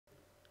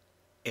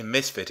In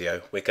this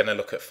video, we're going to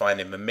look at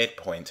finding the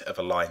midpoint of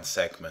a line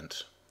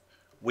segment.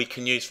 We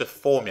can use the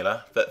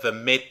formula that the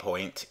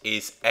midpoint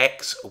is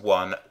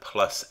x1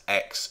 plus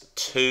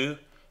x2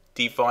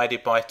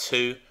 divided by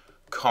 2,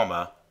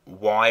 comma,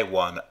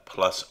 y1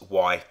 plus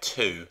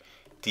y2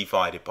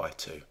 divided by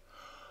 2.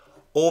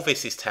 All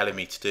this is telling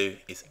me to do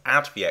is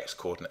add the x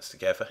coordinates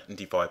together and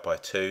divide by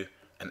 2,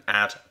 and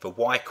add the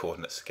y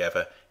coordinates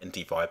together and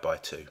divide by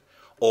 2.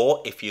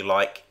 Or, if you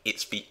like,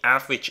 it's the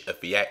average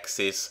of the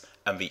x's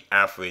and the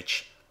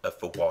average of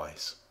the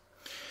y's.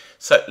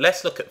 So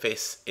let's look at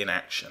this in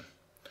action.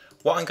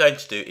 What I'm going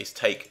to do is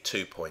take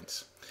 2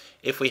 points.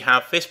 If we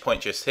have this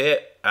point just here,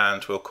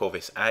 and we'll call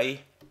this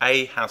A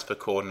has the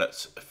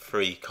coordinates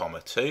 3,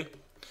 2.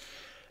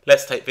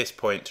 Let's take this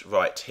point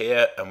right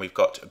here, and we've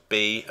got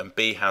B, and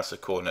B has the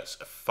coordinates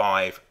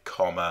 5,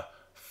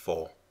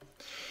 4.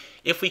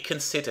 If we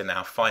consider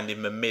now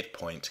finding the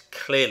midpoint,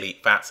 clearly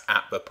that's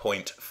at the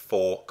point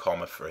 4,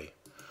 3.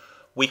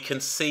 We can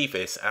see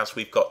this as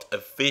we've got a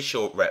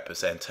visual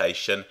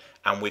representation,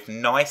 and with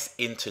nice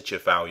integer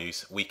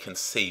values we can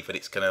see that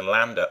it's going to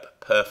land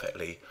up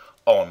perfectly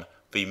on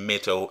the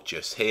middle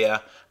just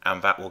here,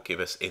 and that will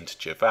give us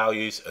integer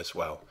values as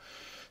well.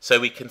 So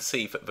we can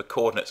see that the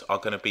coordinates are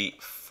going to be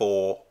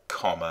 4,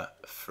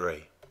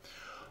 3.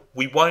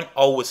 We won't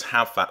always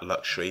have that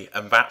luxury,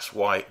 and that's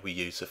why we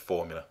use a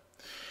formula.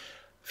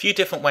 A few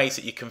different ways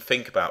that you can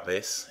think about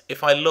this.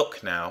 If I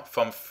look now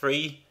from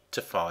 3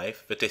 to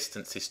 5, the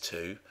distance is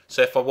 2.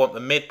 So if I want the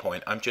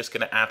midpoint, I'm just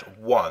going to add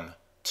 1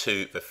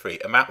 to the 3,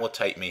 and that will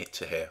take me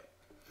to here.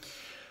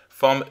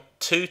 From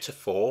 2 to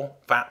 4,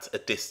 that's a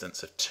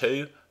distance of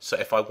 2. So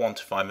if I want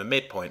to find the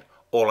midpoint,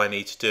 all I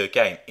need to do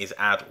again is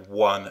add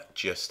 1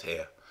 just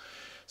here.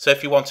 So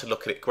if you want to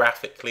look at it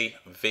graphically,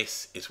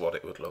 this is what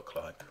it would look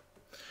like.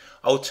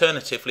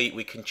 Alternatively,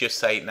 we can just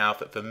say now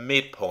that the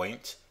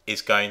midpoint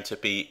is going to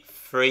be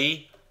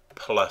 3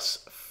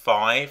 plus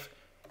 5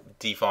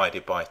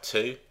 divided by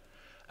 2,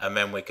 and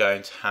then we're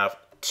going to have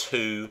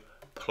 2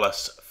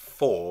 plus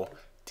 4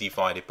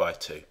 divided by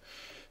 2.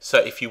 So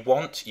if you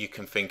want, you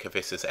can think of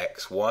this as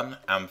x1,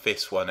 and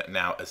this one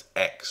now as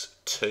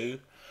x2,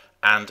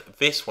 and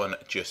this one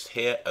just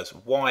here as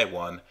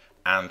y1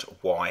 and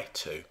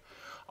y2.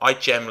 I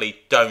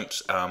generally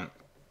don't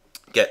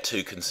get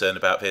too concerned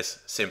about this,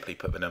 simply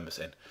put the numbers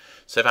in.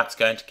 So that's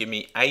going to give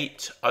me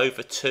 8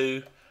 over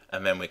 2,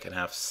 and then we can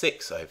have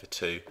 6 over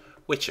 2,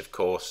 which of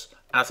course,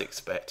 as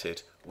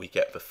expected, we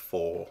get the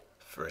 4,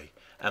 3,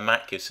 and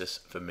that gives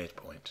us the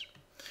midpoint.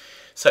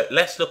 So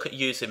let's look at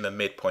using the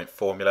midpoint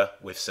formula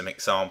with some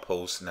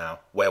examples now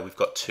where we've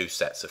got 2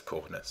 sets of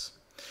coordinates.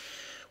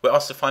 We're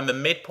asked to find the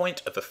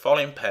midpoint of the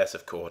following pairs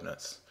of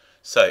coordinates.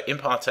 So in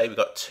part A we've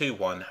got 2,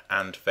 1,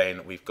 and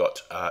then we've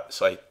got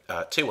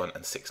 2, 1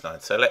 and 6, 9.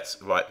 So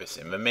let's write this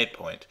in. The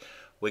midpoint,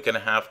 we're going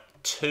to have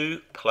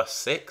 2 plus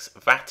 6,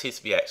 that is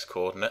the x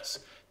coordinates,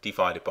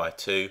 divided by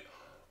 2.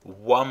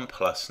 1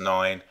 plus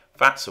 9,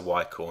 that's the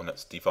y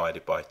coordinates,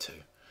 divided by 2.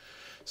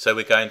 So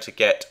we're going to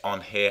get on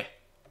here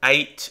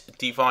 8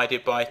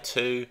 divided by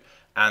 2,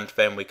 and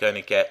then we're going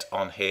to get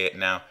on here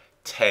now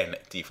 10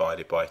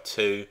 divided by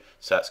 2,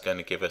 so that's going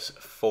to give us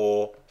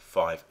 4,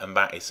 5, and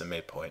that is the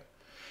midpoint.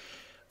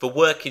 The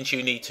workings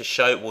you need to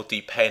show will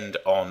depend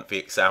on the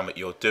exam that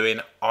you're doing.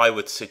 I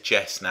would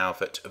suggest now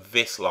that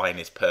this line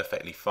is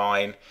perfectly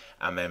fine,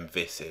 and then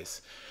this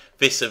is.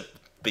 This would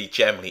be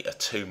generally a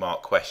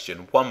 2-mark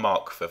question, 1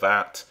 mark for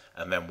that,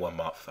 and then 1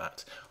 mark for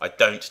that. I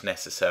don't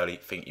necessarily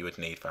think you would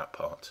need that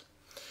part.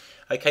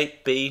 Okay,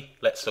 B,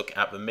 let's look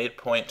at the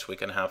midpoint. We're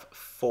going to have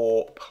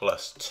 4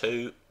 plus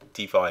 2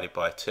 divided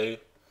by 2.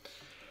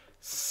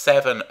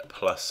 7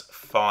 plus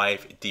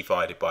 5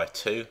 divided by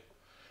 2.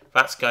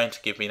 That's going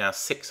to give me now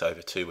 6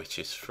 over 2, which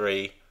is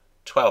 3.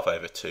 12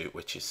 over 2,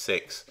 which is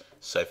 6.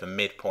 So the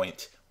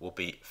midpoint will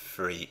be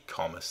 3,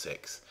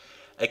 6.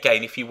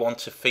 Again, if you want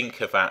to think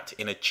of that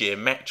in a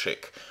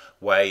geometric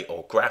way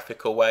or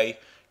graphical way,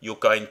 you're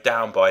going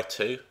down by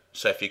 2.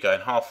 So if you're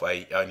going halfway,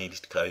 you only need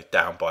to go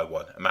down by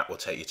 1, and that will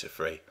take you to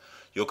 3.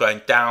 You're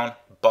going down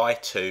by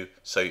 2,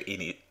 so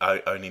you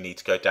only need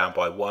to go down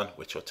by 1,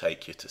 which will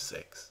take you to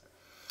 6.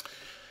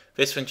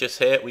 This one just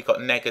here, we've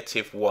got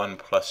negative 1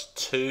 plus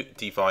 2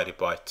 divided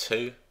by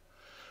 2.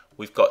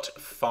 We've got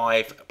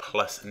 5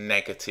 plus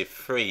negative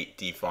 3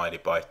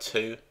 divided by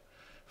 2.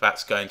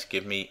 That's going to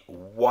give me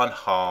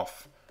 1/2,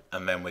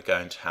 and then we're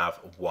going to have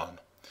 1.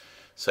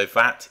 So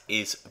that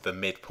is the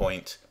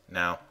midpoint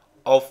now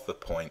of the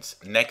points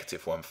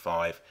negative 1,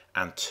 5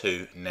 and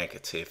 2,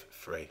 negative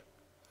 3.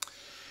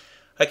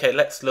 Okay,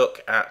 let's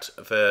look at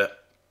the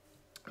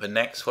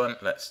next one.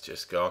 Let's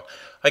just go on.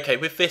 Okay,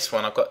 with this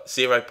one I've got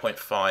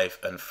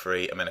 0.5 and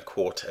 3, and then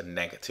 1/4 and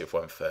negative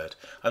 1/3.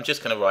 I'm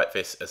just going to write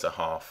this as a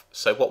half.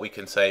 So what we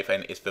can say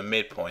then is the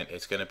midpoint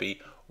is going to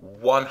be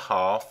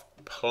 1/2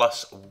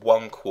 plus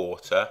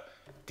 1/4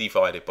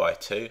 divided by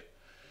 2.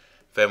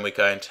 Then we're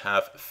going to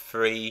have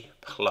 3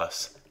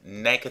 plus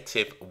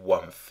negative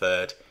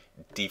 1/3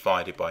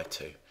 divided by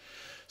 2.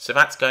 So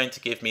that's going to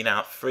give me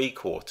now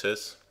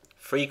 3/4.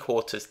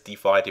 3/4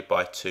 divided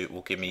by 2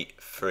 will give me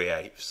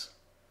 3/8.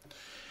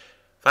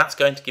 That's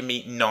going to give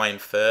me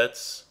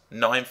 9/3.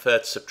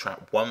 9/3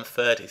 subtract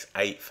 1/3 is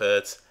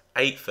 8/3.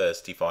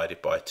 8/3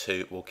 divided by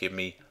 2 will give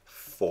me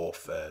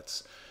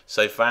 4/3.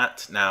 So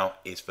that now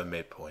is the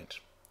midpoint.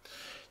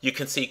 You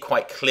can see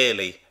quite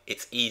clearly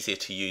it's easier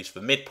to use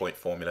the midpoint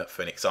formula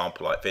for an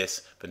example like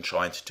this than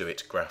trying to do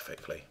it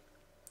graphically.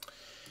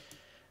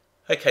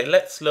 Okay,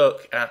 let's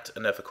look at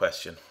another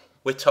question.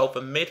 We're told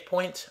the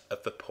midpoint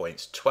of the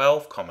points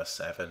 12,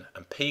 7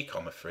 and P,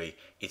 3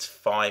 is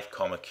 5,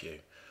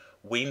 Q.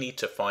 We need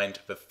to find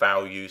the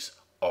values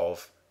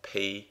of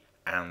P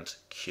and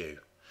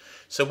Q.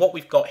 So what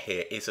we've got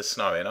here is a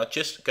scenario, and I'll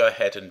just go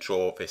ahead and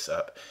draw this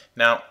up.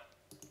 Now,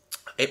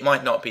 it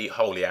might not be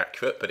wholly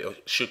accurate, but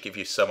it should give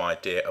you some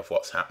idea of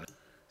what's happening.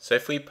 So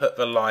if we put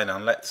the line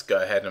on, let's go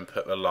ahead and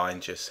put the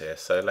line just here.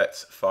 So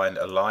let's find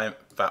a line,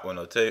 that one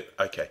will do.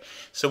 Okay,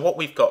 so what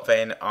we've got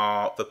then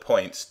are the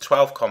points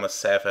 12,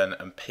 7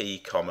 and P,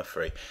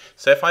 3.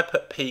 So if I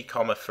put P,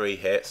 3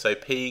 here, so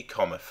P,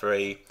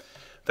 3,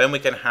 then we're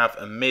going to have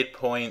a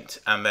midpoint,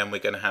 and then we're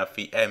going to have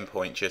the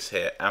endpoint just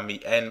here, and the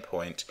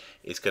endpoint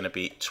is going to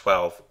be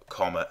 12,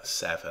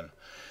 7.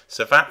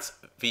 So that's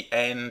the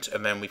end,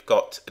 and then we've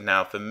got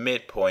now the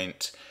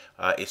midpoint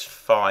is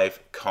 5,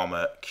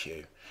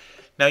 Q.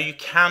 Now you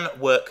can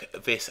work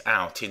this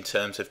out in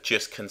terms of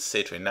just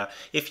considering. Now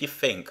if you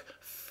think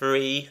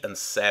 3 and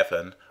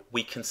 7,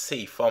 we can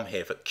see from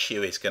here that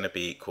Q is going to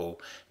be equal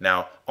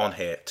now on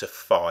here to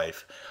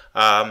 5.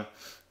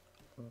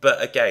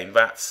 But again,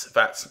 that's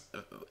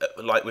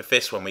like with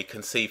this one, we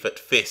can see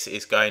that this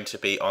is going to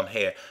be on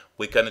here.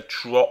 We're going to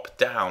drop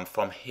down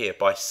from here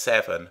by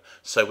 7.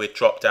 So we'll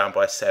drop down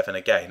by 7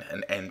 again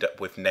and end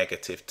up with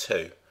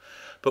 -2.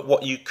 But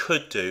what you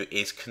could do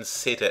is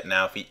consider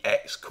now the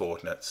x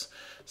coordinates.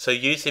 So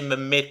using the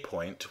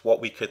midpoint, what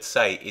we could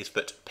say is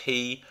that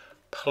P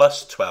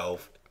plus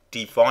 12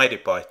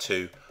 divided by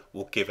 2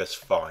 will give us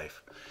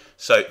 5.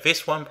 So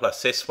this one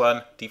plus this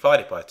one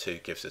divided by 2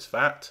 gives us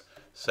that.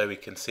 So we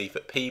can see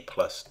that P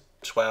plus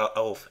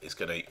 12 is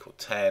going to equal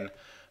 10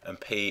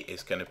 and P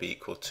is going to be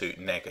equal to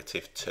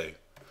 -2.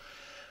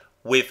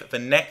 With the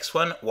next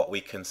one, what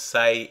we can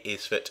say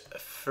is that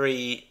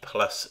 3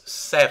 plus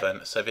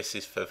 7, so this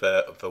is for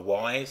the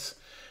y's,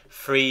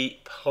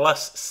 3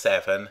 plus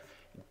 7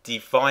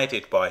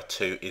 divided by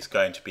 2 is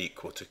going to be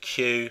equal to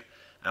Q,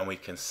 and we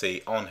can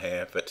see on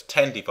here that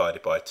 10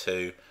 divided by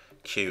 2,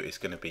 Q is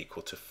going to be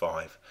equal to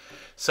 5.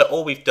 So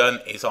all we've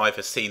done is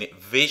either seen it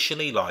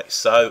visually like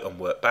so and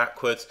work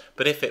backwards,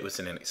 but if it was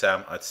in an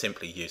exam, I'd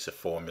simply use a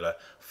formula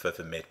for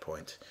the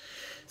midpoint.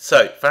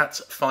 So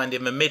that's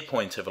finding the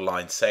midpoint of a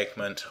line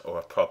segment or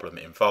a problem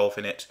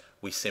involving it.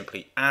 We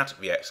simply add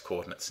the x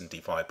coordinates and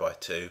divide by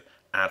 2,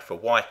 add the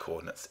y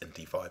coordinates and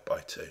divide by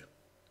 2.